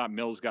touchdown. I thought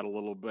Mills got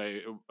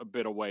a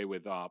bit away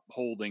with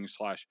holding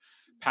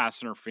 /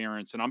 pass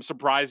interference, and I'm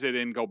surprised they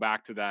didn't go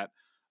back to that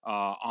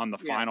on the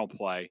final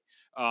play.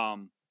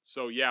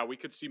 So yeah, we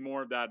could see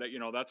more of that.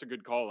 That's a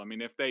good call. I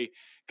mean,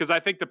 because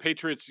I think the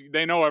Patriots,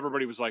 they know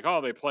everybody was like,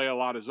 oh, they play a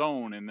lot of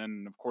zone, and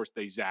then of course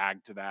they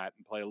zag to that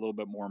and play a little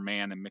bit more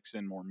man and mix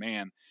in more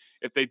man.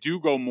 If they do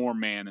go more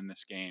man in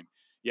this game,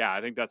 yeah,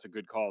 I think that's a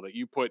good call. That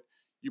you put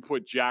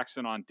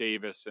Jackson on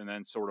Davis and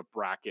then sort of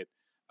bracket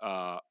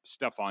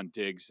Stephon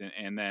Diggs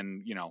and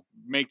then,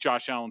 make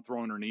Josh Allen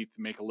throw underneath,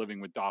 make a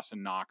living with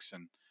Dawson Knox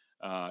and,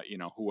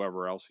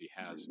 whoever else he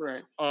has.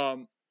 Right.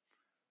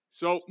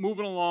 So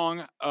moving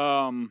along,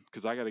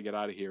 because I got to get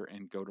out of here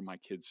and go to my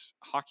kids'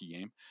 hockey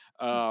game.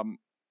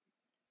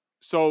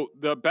 So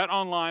the Bet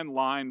Online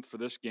line for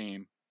this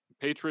game,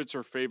 Patriots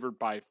are favored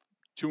by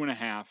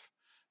 2.5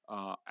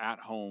 at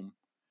home.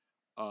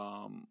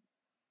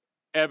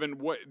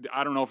 Evan,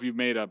 I don't know if you've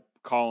made a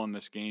call on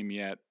this game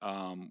yet.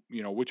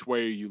 Which way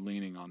are you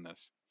leaning on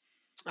this?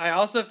 I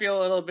also feel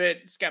a little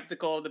bit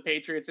skeptical of the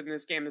Patriots in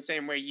this game the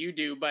same way you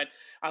do, but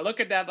I look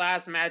at that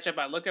last matchup,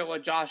 I look at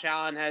what Josh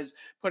Allen has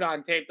put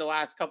on tape the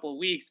last couple of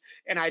weeks,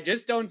 and I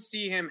just don't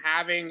see him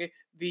having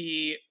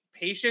the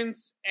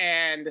patience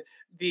and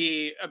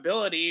the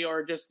ability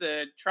or just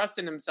the trust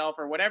in himself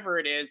or whatever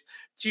it is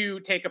to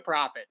take a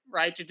profit,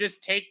 right? To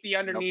just take the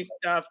underneath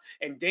stuff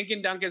and dink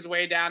and dunk his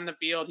way down the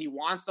field. He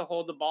wants to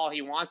hold the ball.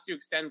 He wants to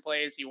extend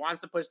plays. He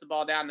wants to push the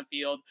ball down the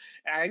field.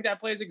 And I think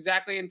that plays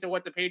exactly into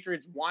what the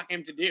Patriots want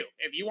him to do.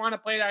 If you want to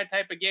play that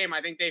type of game,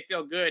 I think they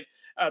feel good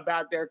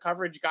about their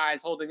coverage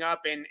guys holding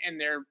up and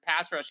their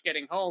pass rush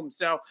getting home.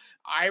 So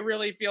I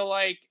really feel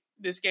like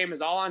this game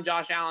is all on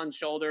Josh Allen's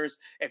shoulders.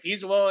 If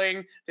he's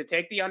willing to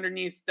take the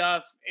underneath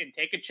stuff and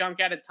take a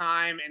chunk at a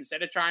time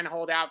instead of trying to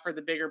hold out for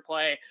the bigger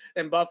play,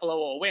 then Buffalo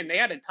will win. They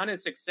had a ton of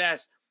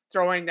success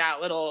throwing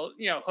that little,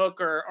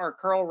 hook or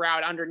curl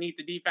route underneath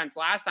the defense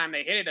last time.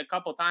 They hit it a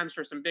couple times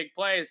for some big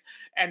plays,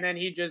 and then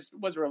he just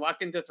was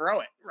reluctant to throw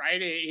it,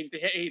 right?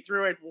 He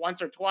threw it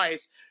once or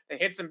twice. They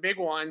hit some big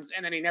ones,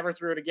 and then he never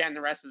threw it again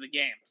the rest of the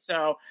game.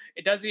 So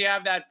does he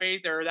have that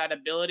faith or that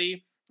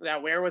ability,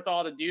 that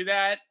wherewithal to do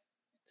that?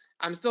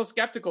 I'm still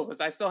skeptical because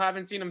I still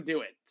haven't seen him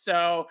do it.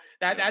 So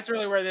that's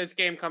really where this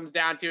game comes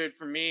down to it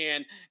for me.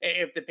 And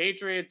if the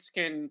Patriots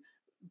can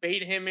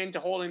bait him into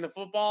holding the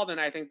football, then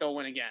I think they'll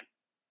win again.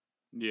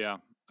 Yeah.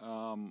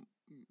 Um,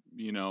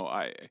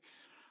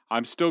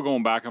 I'm still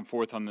going back and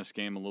forth on this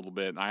game a little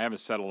bit, and I haven't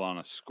settled on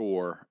a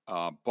score.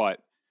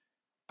 But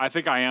I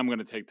think I am going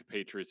to take the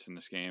Patriots in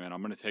this game, and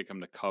I'm going to take them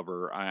to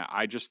cover.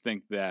 I just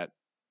think that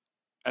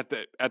at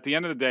the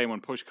end of the day, when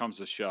push comes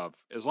to shove,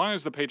 as long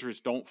as the Patriots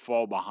don't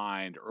fall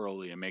behind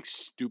early and make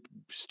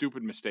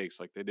stupid mistakes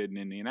like they did in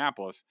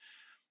Indianapolis,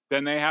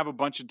 then they have a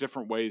bunch of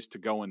different ways to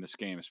go in this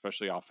game,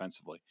 especially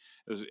offensively.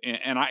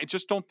 And I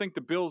just don't think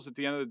the Bills, at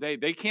the end of the day,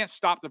 they can't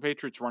stop the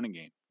Patriots running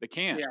game. They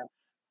can't. Yeah.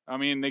 I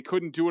mean, they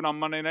couldn't do it on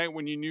Monday night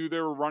when you knew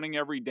they were running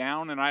every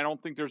down, and I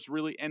don't think there's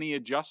really any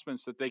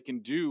adjustments that they can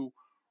do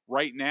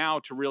right now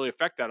to really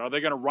affect that. Are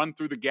they going to run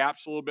through the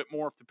gaps a little bit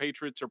more if the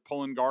Patriots are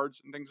pulling guards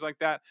and things like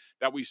that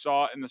we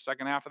saw in the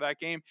second half of that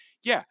game?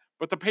 Yeah,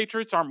 but the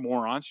Patriots aren't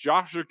morons.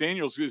 Josh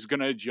McDaniels is going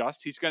to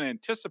adjust. He's going to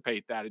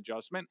anticipate that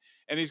adjustment,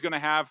 and he's going to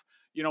have,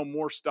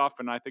 more stuff,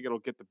 and I think it'll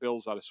get the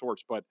Bills out of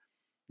sorts. But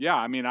yeah,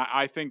 I mean,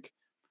 I think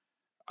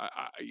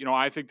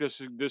I think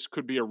this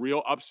could be a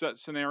real upset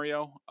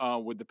scenario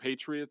with the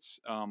Patriots,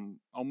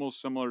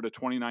 almost similar to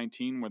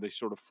 2019 where they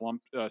sort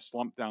of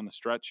slumped down the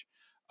stretch.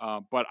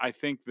 But I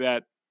think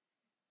that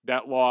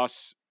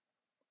loss,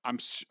 I'm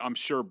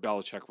sure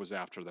Belichick was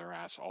after their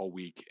ass all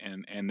week,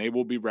 and they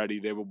will be ready.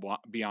 They will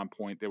be on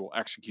point. They will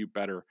execute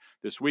better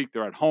this week.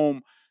 They're at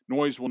home.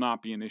 Noise will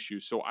not be an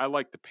issue. So I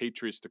like the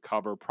Patriots to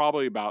cover,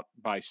 probably about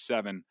by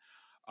 7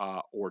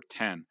 or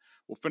 10.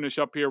 We'll finish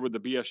up here with the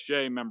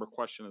BSJ member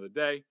question of the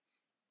day.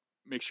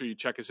 Make sure you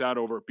check us out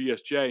over at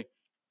BSJ.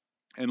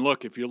 And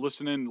look, if you're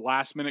listening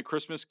last minute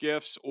Christmas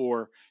gifts,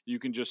 or you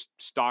can just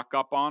stock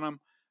up on them,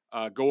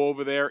 go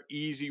over there.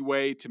 Easy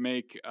way to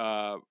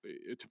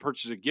to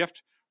purchase a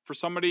gift for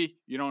somebody.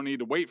 You don't need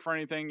to wait for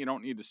anything. You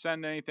don't need to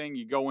send anything.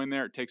 You go in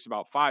there. It takes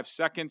about 5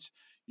 seconds.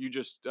 You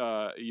just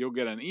you'll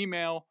get an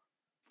email,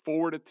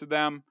 forward it to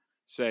them,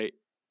 say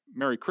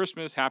Merry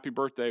Christmas, Happy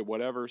Birthday,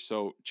 whatever.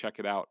 So check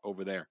it out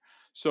over there.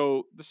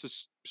 So this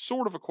is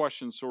sort of a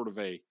question, sort of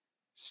a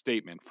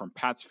statement from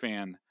Pats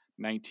fan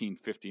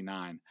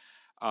 1959.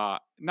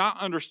 Not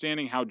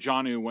understanding how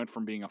Jonnu went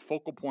from being a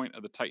focal point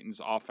of the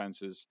Titans'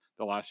 offenses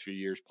the last few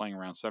years, playing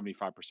around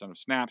 75% of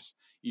snaps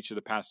each of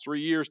the past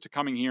 3 years, to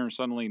coming here and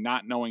suddenly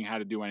not knowing how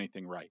to do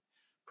anything right.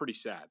 Pretty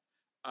sad.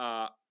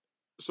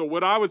 So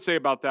what I would say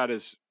about that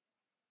is,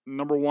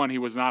 number one, he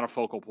was not a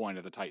focal point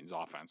of the Titans'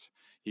 offense.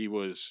 He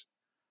was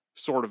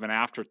sort of an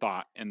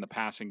afterthought in the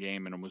passing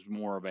game, and it was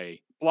more of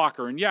a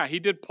blocker. And yeah, he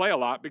did play a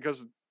lot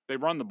because they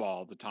run the ball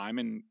all the time,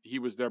 and he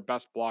was their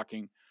best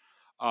blocking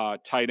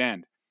tight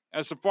end.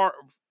 As far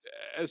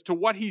as to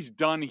what he's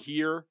done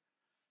here,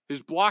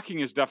 his blocking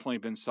has definitely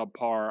been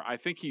subpar. I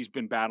think he's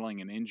been battling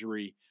an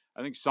injury.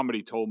 I think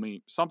somebody told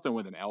me something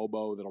with an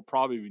elbow that'll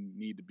probably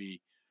need to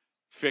be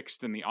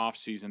fixed in the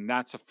offseason.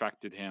 That's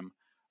affected him.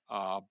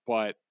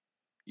 But,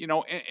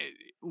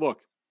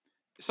 look,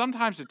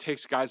 sometimes it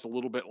takes guys a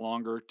little bit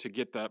longer to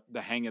get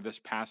the hang of this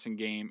passing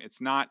game. It's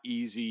not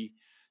easy,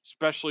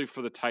 especially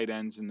for the tight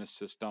ends in this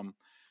system.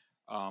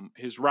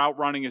 His route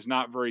running is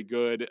not very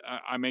good.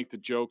 I make the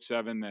jokes,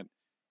 Evan, that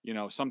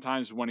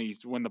sometimes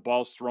when the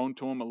ball's thrown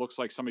to him, it looks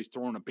like somebody's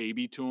throwing a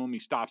baby to him. He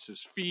stops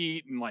his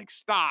feet and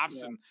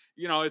stops,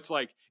 yeah. And it's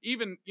like,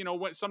 even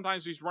when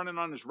sometimes he's running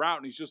on his route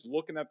and he's just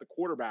looking at the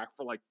quarterback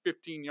for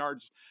 15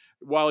 yards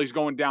while he's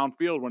going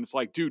downfield. When it's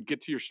like, dude, get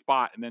to your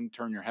spot and then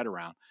turn your head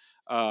around.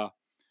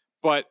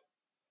 But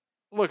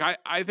look,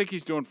 I think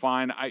he's doing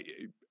fine.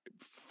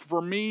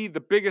 For me,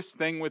 the biggest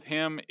thing with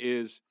him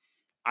is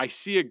I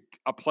see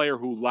a player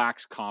who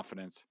lacks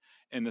confidence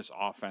in this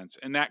offense,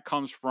 and that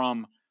comes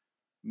from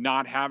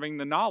not having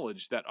the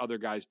knowledge that other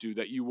guys do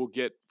that you will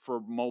get for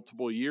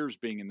multiple years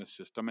being in the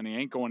system, and he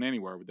ain't going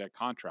anywhere with that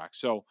contract.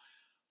 So,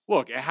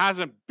 look, it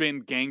hasn't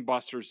been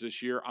gangbusters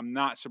this year. I'm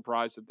not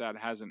surprised that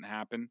hasn't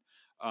happened.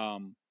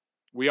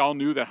 We all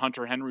knew that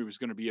Hunter Henry was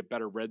going to be a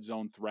better red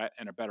zone threat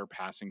and a better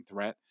passing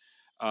threat.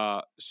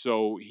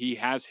 So he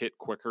has hit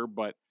quicker,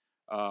 but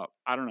I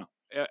don't know.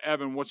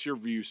 Evan, what's your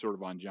view sort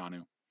of on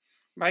Jonnu?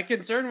 My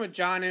concern with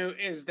Jonnu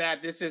is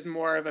that this is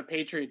more of a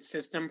Patriots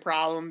system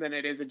problem than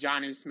it is a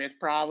Jonnu Smith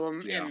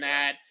problem, in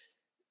that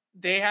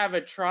they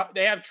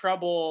have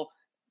trouble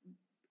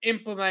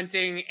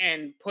implementing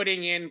and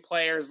putting in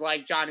players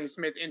like Jonnu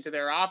Smith into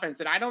their offense.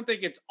 And I don't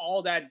think it's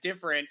all that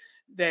different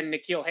than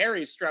N'Keal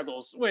Harry's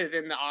struggles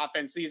within the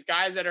offense. These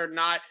guys that are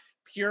not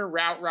pure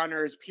route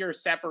runners, pure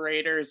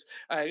separators,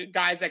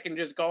 guys that can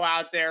just go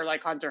out there,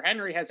 like Hunter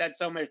Henry has had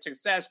so much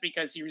success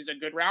because he was a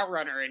good route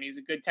runner and he's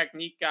a good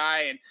technique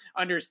guy and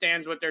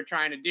understands what they're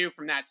trying to do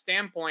from that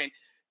standpoint.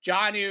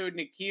 Jonnu,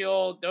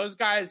 N'Keal, those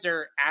guys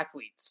are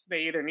athletes.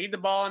 They either need the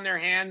ball in their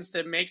hands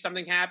to make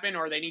something happen,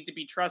 or they need to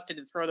be trusted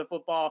to throw the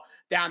football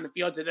down the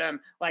field to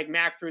them, like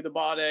Mac threw the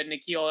ball to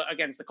N'Keal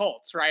against the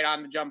Colts, right,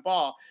 on the jump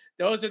ball.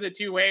 Those are the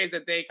two ways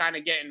that they kind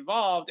of get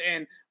involved.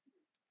 And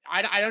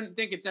I don't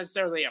think it's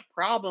necessarily a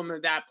problem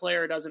that that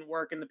player doesn't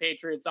work in the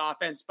Patriots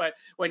offense, but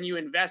when you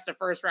invest a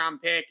first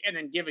round pick and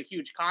then give a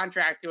huge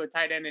contract to a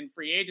tight end in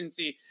free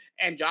agency,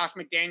 and Josh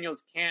McDaniels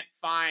can't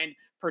find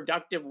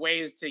productive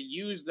ways to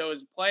use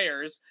those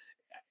players,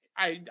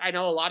 I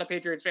know a lot of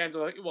Patriots fans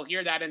will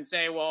hear that and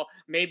say, well,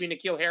 maybe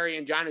N'Keal Harry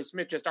and Jonnu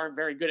Smith just aren't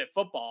very good at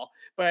football.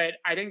 But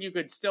I think you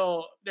could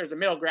still, there's a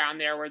middle ground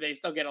there where they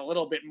still get a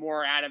little bit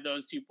more out of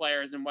those two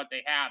players than what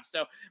they have.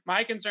 So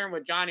my concern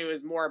with Jonnu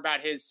is more about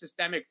his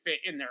systemic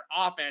fit in their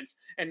offense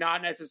and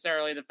not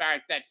necessarily the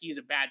fact that he's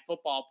a bad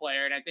football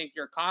player. And I think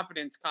your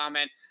confidence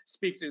comment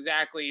speaks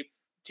exactly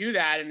to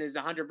that and is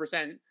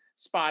 100%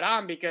 spot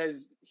on,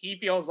 because he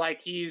feels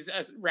like he's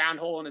a round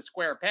hole in a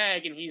square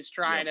peg and he's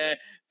trying to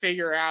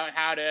figure out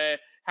how to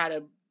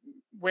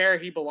where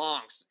he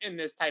belongs in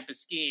this type of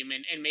scheme,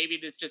 and maybe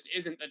this just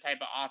isn't the type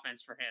of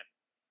offense for him.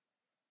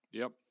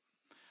 Yep.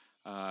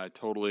 I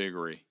totally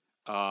agree.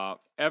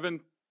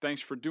 Evan,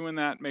 thanks for doing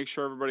that. Make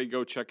sure everybody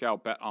go check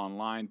out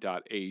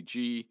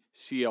betonline.ag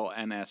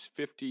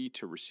CLNS50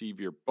 to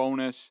receive your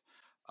bonus.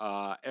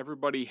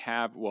 Everybody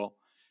have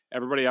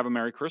a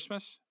Merry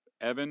Christmas.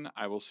 Evan,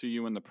 I will see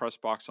you in the press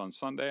box on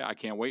Sunday. I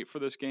can't wait for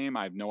this game.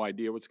 I have no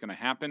idea what's going to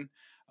happen.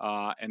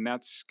 And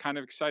that's kind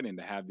of exciting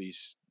to have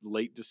these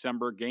late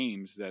December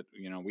games that,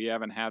 we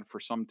haven't had for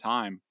some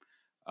time.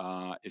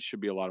 It should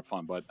be a lot of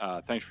fun, but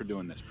thanks for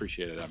doing this.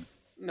 Appreciate it, Evan.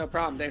 No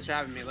problem. Thanks for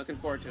having me. Looking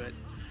forward to it.